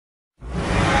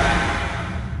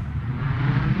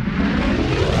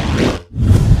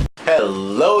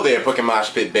Hello there,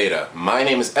 PMPBeta. My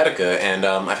name is Etika, and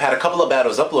I've had a couple of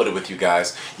battles uploaded with you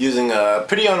guys using a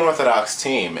pretty unorthodox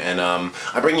team. And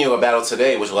I bring you a battle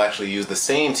today which will actually use the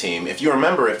same team. If you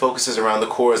remember, it focuses around the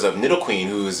cores of BIGlittleCohen,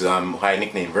 who I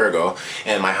nicknamed Virgo,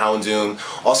 and my Houndoom,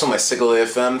 also my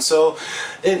Sigilith.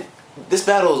 This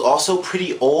battle is also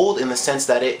pretty old in the sense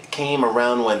that it came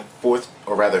around when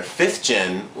 5th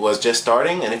gen was just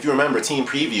starting, and if you remember, Team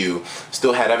Preview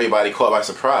still had everybody caught by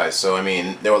surprise. So I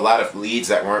mean, there were a lot of leads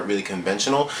that weren't really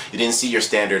conventional. You didn't see your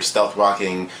standard stealth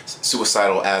rocking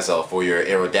suicidal Azelf or your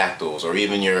Aerodactyls or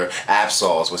even your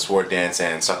Absols with Sword Dance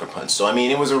and Sucker Punch. So I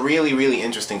mean, it was a really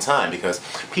interesting time because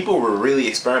people were really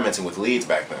experimenting with leads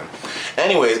back then.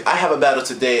 Anyways, I have a battle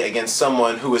today against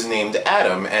someone who is named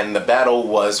Adam, and the battle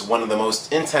was one of the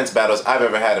most intense battles I've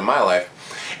ever had in my life.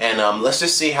 And let's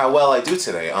just see how well I do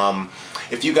today.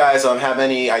 If you guys have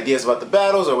any ideas about the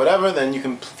battles or whatever, then you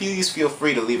can please feel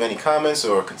free to leave any comments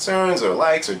or concerns or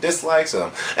likes or dislikes,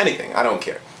 anything. I don't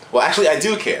care. Well, actually, I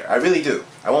do care. I really do.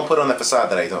 I won't put on the facade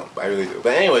that I don't, but I really do.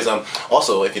 But anyways,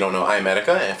 also, if you don't know, I'm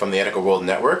Etika, and from the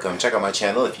EtikaWorldNetwork. Check out my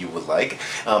channel if you would like.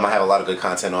 I have a lot of good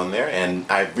content on there, and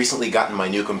I've recently gotten my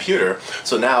new computer,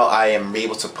 so now I am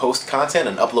able to post content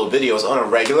and upload videos on a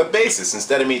regular basis,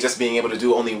 instead of me just being able to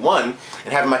do only one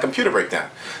and having my computer break down.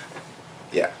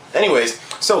 Yeah. Anyways,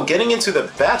 so getting into the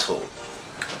battle.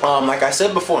 Like I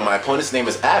said before, my opponent's name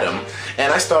is Adam,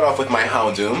 and I start off with my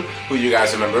Houndoom, who you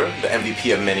guys remember, the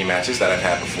MVP of many matches that I've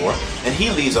had before, and he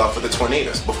leads off with the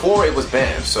Tornadoes. Before it was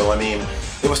banned, so I mean,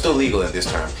 it was still legal at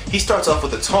this time. He starts off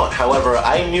with a taunt. However,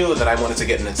 I knew that I wanted to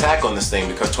get an attack on this thing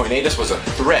because Tornadoes was a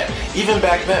threat, even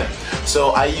back then. So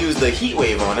I used the Heat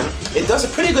Wave on him. It does a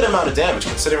pretty good amount of damage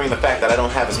considering the fact that I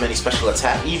don't have as many special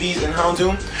attack EVs in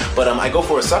Houndoom, but I go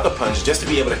for a Sucker Punch just to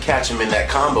be able to catch him in that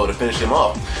combo to finish him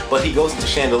off. But he goes into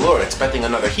Chandelure expecting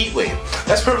another Heat Wave.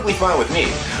 That's perfectly fine with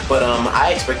me, but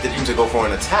I expected him to go for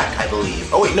an attack, I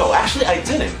believe. Oh wait, no, actually I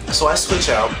didn't. So I switch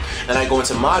out and I go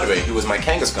into Madre, who was my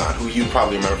Kangaskhan, who you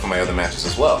probably remember from my other matches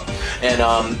as well.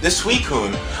 And this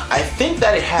Suicune, I think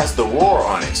that it has the Roar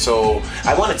on it, so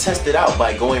I want to test it out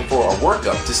by going for a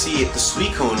workup to see if the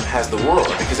Suicune has the Roar,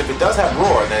 because if it does have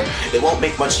Roar, then it won't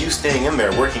make much use staying in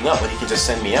there working up when he can just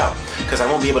send me out, because I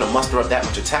won't be able to muster up that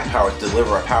much attack power to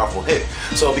deliver a powerful hit.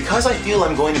 So because I feel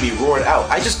I'm going to be roared out,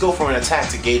 I just go for an attack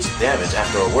to gauge the damage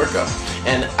after a workup.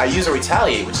 And I use a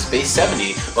Retaliate, which is base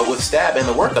 70, but with Stab and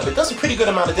the workup, it does a pretty good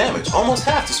amount of damage, almost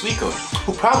half to Suicune,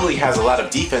 who probably has a lot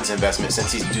of defense investment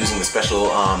since he's using the special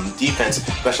defense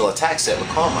special attack set with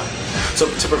Calm Mind. So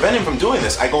to prevent him from doing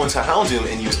this, I go into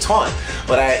Houndoom and use Taunt,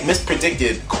 but I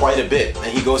mispredicted quite a bit, and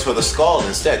he goes for the Scald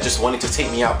instead, just wanting to take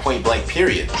me out point blank,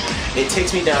 period. It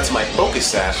takes me down to my Focus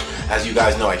Sash, as you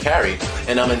guys know I carry,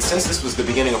 and since this was the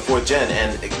beginning of 4th gen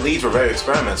and leads were very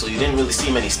experimental, you didn't really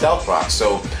see many stealth rocks,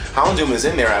 so Houndoom is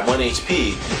in there at 1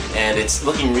 HP, and it's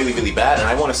looking really bad, and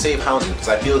I want to save Houndoom because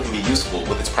I feel it can be useful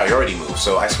with its priority move,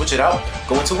 so I switch it out,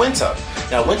 go into Windtuck.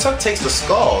 Now Windtuck takes the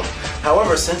Scald,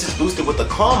 however, since it's boosted with the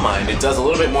Calm Mind, it does a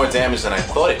little bit more damage than I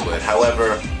thought it would.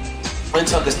 However,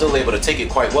 Windtuck is still able to take it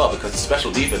quite well because the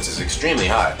special defense is extremely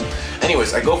high.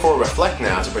 Anyways, I go for a Reflect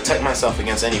now to protect myself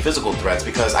against any physical threats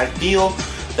because I feel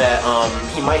that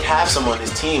he might have someone on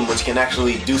his team which can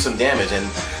actually do some damage. And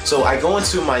so I go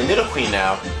into my Nidoqueen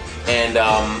now, and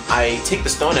I take the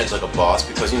Stone Edge like a boss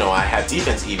because, you know, I have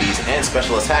defense EVs and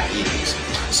special attack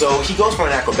EVs. So he goes for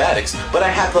an Acrobatics, but I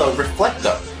have the Reflect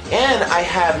up, and I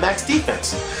have max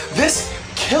defense. This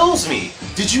kills me.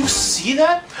 Did you see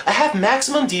that? I have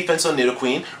maximum defense on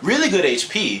Nidoqueen, really good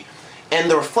HP, and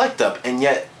the Reflect up, and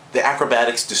yet the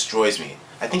Acrobatics destroys me.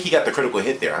 I think he got the critical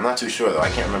hit there. I'm not too sure though. I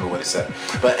can't remember what it said.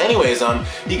 But anyways,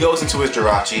 he goes into his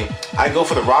Jirachi. I go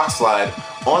for the Rock Slide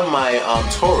on my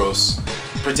Tauros,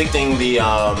 predicting the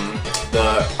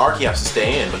Archeops to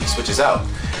stay in, but he switches out.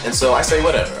 And so I say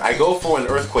whatever. I go for an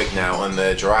Earthquake now on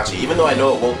the Jirachi, even though I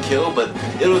know it won't kill, but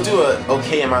it'll do an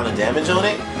okay amount of damage on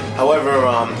it.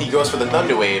 However, he goes for the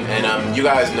Thunder Wave, and you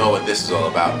guys know what this is all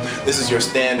about. This is your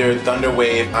standard Thunder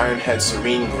Wave, Iron Head,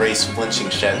 Serene Grace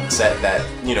flinching set that,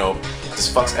 you know,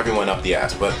 just fucks everyone up the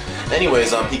ass. But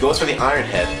anyways, he goes for the Iron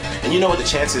Head, and you know what the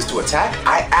chance is to attack?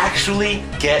 I actually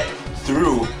get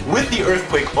through with the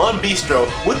Earthquake on Bistro,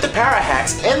 with the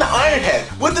Parahax, and the Iron Head,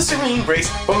 with the Serene Grace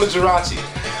from the Jirachi.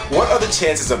 What are the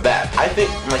chances of that? I think,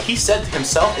 like he said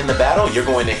himself in the battle, you're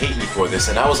going to hate me for this.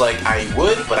 And I was like, I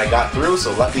would, but I got through,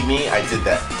 so lucky me, I did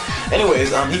that.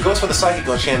 Anyways, he goes for the Psychic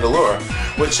on Chandelure,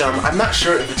 which I'm not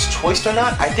sure if it's choiced or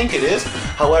not. I think it is.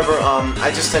 However, I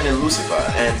just send in Lucifer,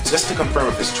 and just to confirm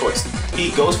of his choice.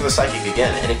 He goes for the Psychic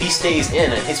again, and if he stays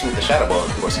in and hits me with the Shadow Ball,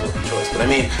 of course he'll have choice. But I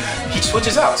mean, he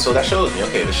switches out, so that shows me,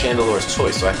 okay, the Chandelore's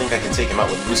choice, so I think I can take him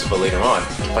out with Lucifer later on,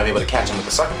 if I'm able to catch him with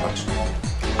the Sucker Punch.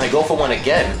 I go for one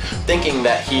again, thinking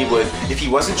that he would, if he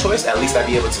wasn't choice, at least I'd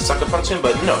be able to Sucker Punch him,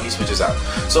 but no, he switches out.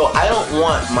 So I don't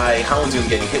want my Houndoom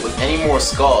getting hit with any more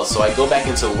skulls, so I go back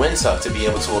into Windsuck to be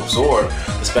able to absorb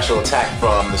the special attack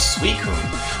from the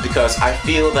Suicune, because I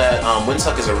feel that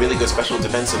Windsuck is a really good special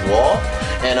defensive wall,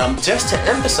 and just to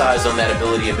emphasize on that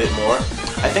ability a bit more,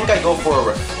 I think I go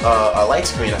for a light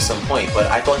screen at some point, but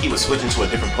I thought he would switch into a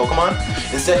different Pokemon.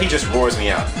 Instead, he just roars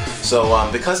me out. So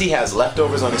because he has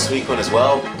leftovers on his Suicune as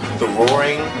well, the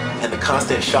roaring and the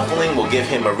constant shuffling will give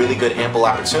him a really good ample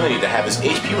opportunity to have his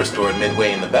HP restored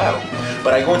midway in the battle.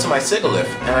 But I go into my Sigilyph,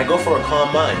 and I go for a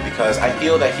Calm Mind, because I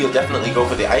feel that he'll definitely go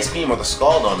for the Ice Beam or the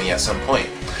Scald on me at some point.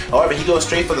 However, he goes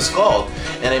straight for the Scald,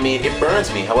 and I mean, it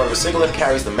burns me. However, Sigilyph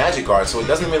carries the Magic Guard, so it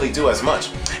doesn't really do as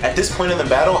much. At this point in the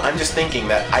battle, I'm just thinking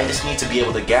that I just need to be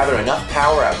able to gather enough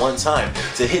power at one time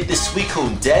to hit this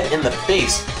Suicune dead in the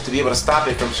face to be able to stop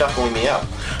it from shuffling me out.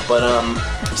 But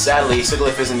sadly,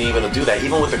 Sigilyph isn't able to do that,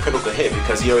 even with a critical hit,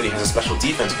 because he already has a special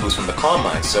defense boost from the Calm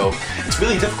Mind, so it's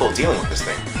really difficult dealing with this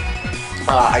thing.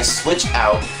 I switch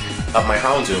out of my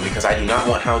Houndoom because I do not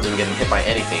want Houndoom getting hit by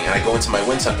anything, and I go into my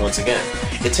Windsuck once again.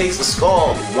 It takes the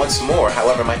Scald once more,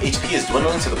 however my HP is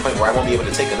dwindling to the point where I won't be able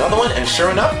to take another one, and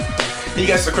sure enough, he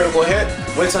gets the critical hit,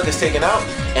 Windsuck is taken out,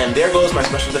 and there goes my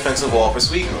special defensive wall for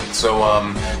Suicune.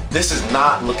 So this is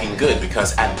not looking good,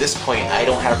 because at this point I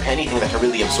don't have anything that can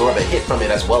really absorb a hit from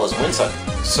it as well as Windsuck.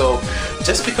 So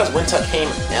just because Windsuck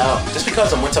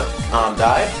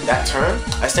died that turn,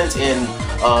 I sent in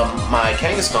my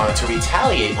Kangaskhan to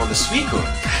retaliate on the Suicune.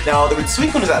 Now the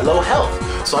Suicune is at low health,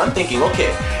 so I'm thinking,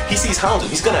 okay, he sees Houndoom,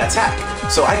 he's gonna attack.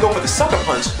 So I go for the Sucker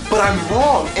Punch, but I'm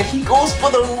wrong, and he goes for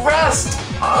the rest!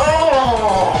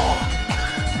 Oh,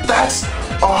 that's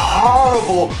a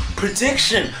horrible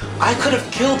prediction. I could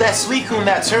have killed that Suicune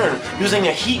that turn using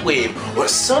a Heat Wave or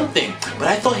something, but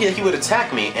I thought he would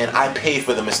attack me, and I paid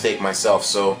for the mistake myself,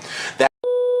 so that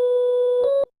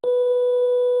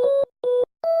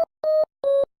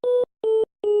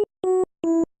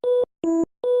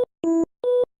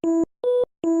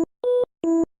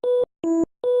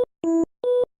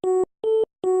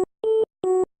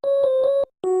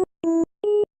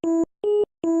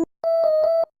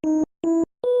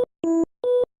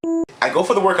I go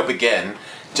for the workup again,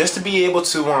 just to be able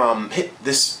to hit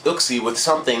this Uxie with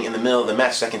something in the middle of the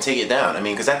match that can take it down. I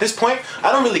mean, because at this point,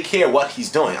 I don't really care what he's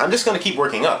doing. I'm just going to keep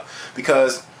working up,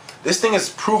 because this thing is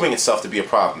proving itself to be a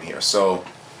problem here. So,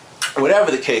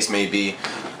 whatever the case may be,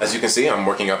 as you can see, I'm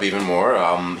working up even more.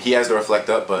 He has the Reflect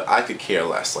Up, but I could care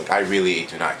less. Like, I really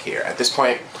do not care. At this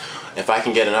point, if I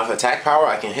can get enough attack power,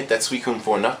 I can hit that Suicune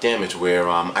for enough damage where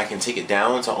I can take it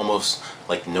down to almost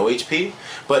like no HP.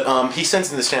 But he sends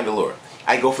in the Chandelure.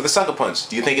 I go for the Sucker Punch.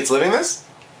 Do you think it's living this?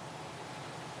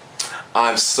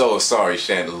 I'm so sorry,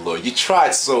 Chandelure. You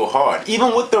tried so hard.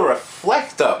 Even with the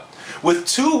Reflect Up, with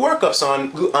 2 workups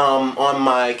on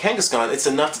my Kangaskhan, it's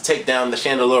enough to take down the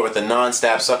Chandelure with a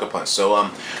non-stab Sucker Punch. So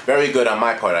very good on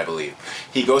my part, I believe.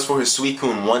 He goes for his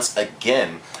Suicune once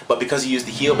again, but because he used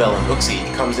the Heal Bell on Uxie,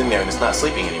 he comes in there and it's not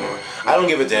sleeping anymore. I don't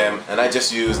give a damn, and I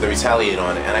just use the Retaliate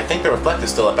on it, and I think the Reflect is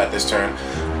still up at this turn,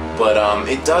 but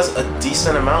it does a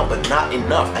decent amount, but not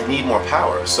enough. I need more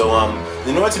power. So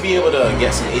in order to be able to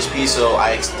get some HP, so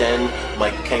I extend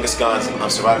my Kangaskhan's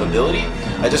survivability,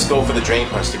 I just go for the Drain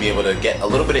Punch to be able to get a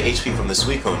little bit of HP from the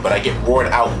Suicune, but I get roared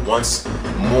out once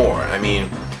more. I mean,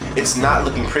 it's not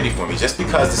looking pretty for me, just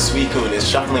because the Suicune is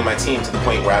shuffling my team to the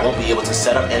point where I won't be able to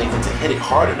set up anything to hit it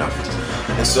hard enough.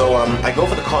 And so I go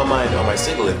for the Calm Mind on my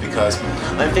Sigilyph, because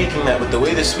I'm thinking that with the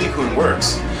way this Suicune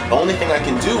works, the only thing I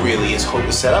can do really is hope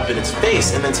to set up in its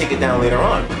face and then take it down later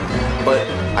on. But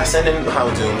I send in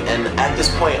Houndoom, and at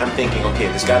this point I'm thinking, okay,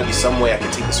 there's got to be some way I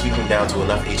can take the Suicune down to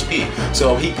enough HP.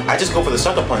 So I just go for the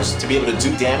Sucker Punch to be able to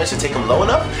do damage to take him low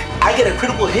enough. I get a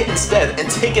critical hit instead and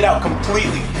take it out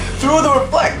completely through the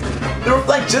Reflect. The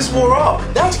Reflect just wore off.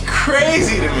 That's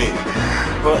crazy to me.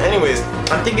 Well, anyways,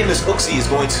 I'm thinking this Uxie is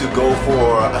going to go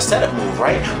for a setup move,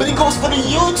 right? But he goes for the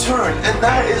U-turn, and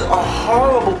that is a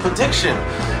horrible prediction.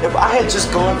 If I had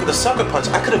just gone for the Sucker Punch,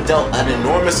 I could have dealt an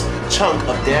enormous chunk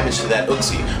of damage to that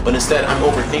Uxie. But instead, I'm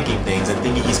overthinking things and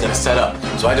thinking he's going to set up.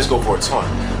 So I just go for a taunt.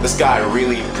 This guy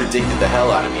really predicted the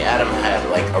hell out of me. Adam had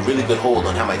like a really good hold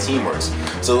on how my team works.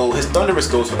 So his Thunderous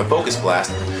goes for the Focus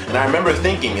Blast, And I remember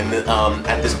thinking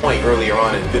at this point earlier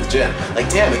on in 5th gen, like,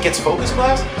 damn, it gets Focus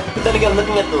Blast? But then again,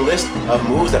 looking at the list of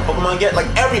moves that Pokemon get, like,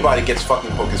 everybody gets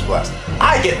fucking Focus Blast.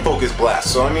 I get Focus Blast,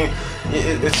 so I mean,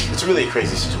 it's really a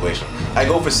crazy situation. I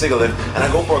go for Sigilyph, and I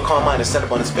go for a Calm Mind to set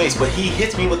up on his face, but he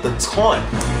hits me with the taunt.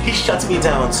 He shuts me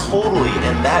down totally,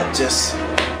 and that just...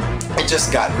 it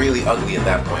just got really ugly at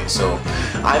that point. So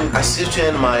I switch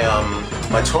in my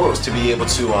my Tauros to be able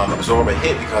to absorb a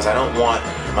hit because I don't want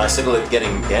my Sigilyph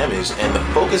getting damaged, and the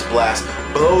Focus Blast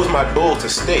blows my bull to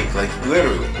steak, like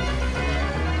literally.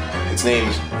 Its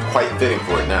name's quite fitting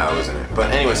for it now, isn't it?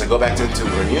 But anyways, I go back to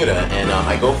Bermuda, and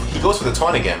he goes for the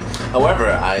taunt again. However,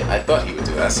 I thought he would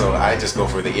do that, so I just go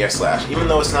for the Air Slash. Even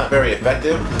though it's not very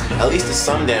effective, at least it's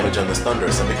some damage on this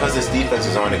Thundurus, and because his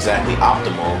defenses aren't exactly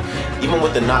optimal, even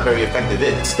with the not very effective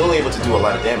hit, it's still able to do a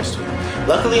lot of damage to him.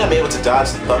 Luckily, I'm able to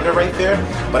dodge the Thunder right there,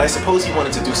 but I suppose he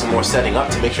wanted to do some more setting up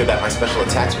to make sure that my special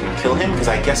attacks wouldn't kill him, because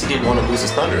I guess he didn't want to lose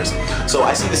his Thundurus. So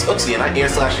I see this Uxie and I Air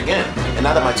Slash again, and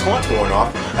now that my taunt's worn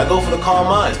off, I go for the Calm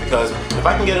Minds, because if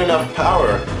I can get enough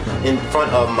power in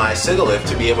front of my Sigilyph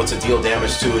to be able to deal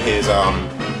damage to his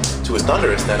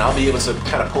Thundurus, then I'll be able to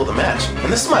kind of pull the match.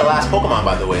 And this is my last Pokemon,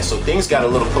 by the way, so things got a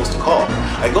little close to call.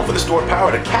 I go for the stored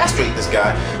power to castrate this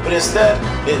guy, but instead,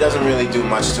 it doesn't really do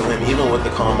much to him, even with the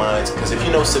Calm Minds, because if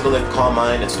you know Sigilyph, Calm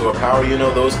Mind, and stored power, you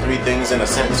know those three things in a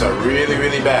sentence are really,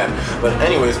 really bad. But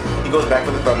anyways, he goes back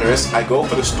for the Thundurus. I go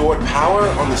for the stored power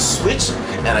on the switch,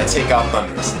 and I take out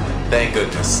Thundurus. Thank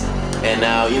goodness. And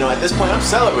now, you know, at this point, I'm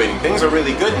celebrating. Things are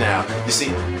really good now. You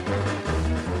see,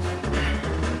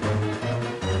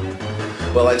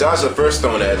 well, I dodged the first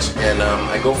Stone Edge, and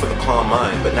I go for the Calm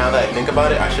Mind, but now that I think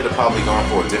about it, I should have probably gone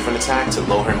for a different attack to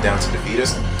lower him down to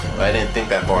defeatist, but I didn't think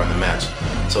that far in the match.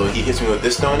 So he hits me with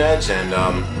this Stone Edge, and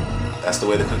that's the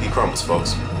way the cookie crumbles,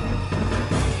 folks.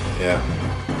 Yeah.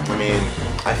 I mean,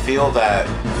 I feel that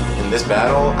in this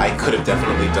battle, I could have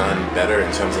definitely done better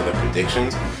in terms of the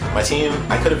predictions. My team,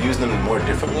 I could have used them more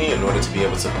differently in order to be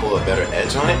able to pull a better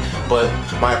edge on it, but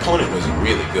my opponent was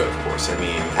really good, of course. I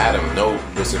mean, Adam, no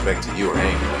disrespect to you or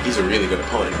anything, but he's a really good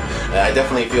opponent. I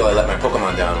definitely feel I let my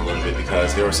Pokemon down a little bit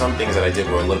because there were some things that I did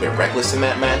were a little bit reckless in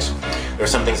that match. There were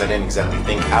some things I didn't exactly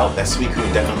think out. That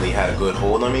Suicune definitely had a good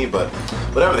hold on me, but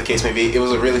whatever the case may be, it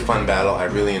was a really fun battle. I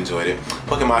really enjoyed it.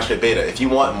 PMPBeta, if you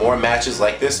want more matches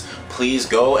like this, please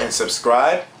go and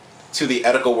subscribe to the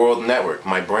EtikaWorldNetwork,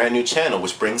 my brand new channel,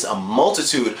 which brings a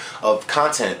multitude of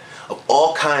content of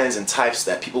all kinds and types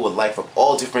that people would like from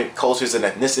all different cultures and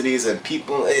ethnicities and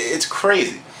people. It's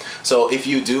crazy. So if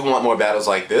you do want more battles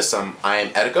like this, I am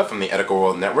Etika from the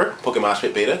EtikaWorldNetwork,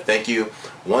 PMPBeta. Thank you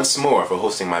once more for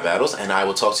hosting my battles, and I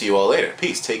will talk to you all later.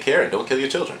 Peace, take care, and don't kill your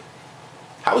children.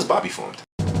 How was Bobby formed?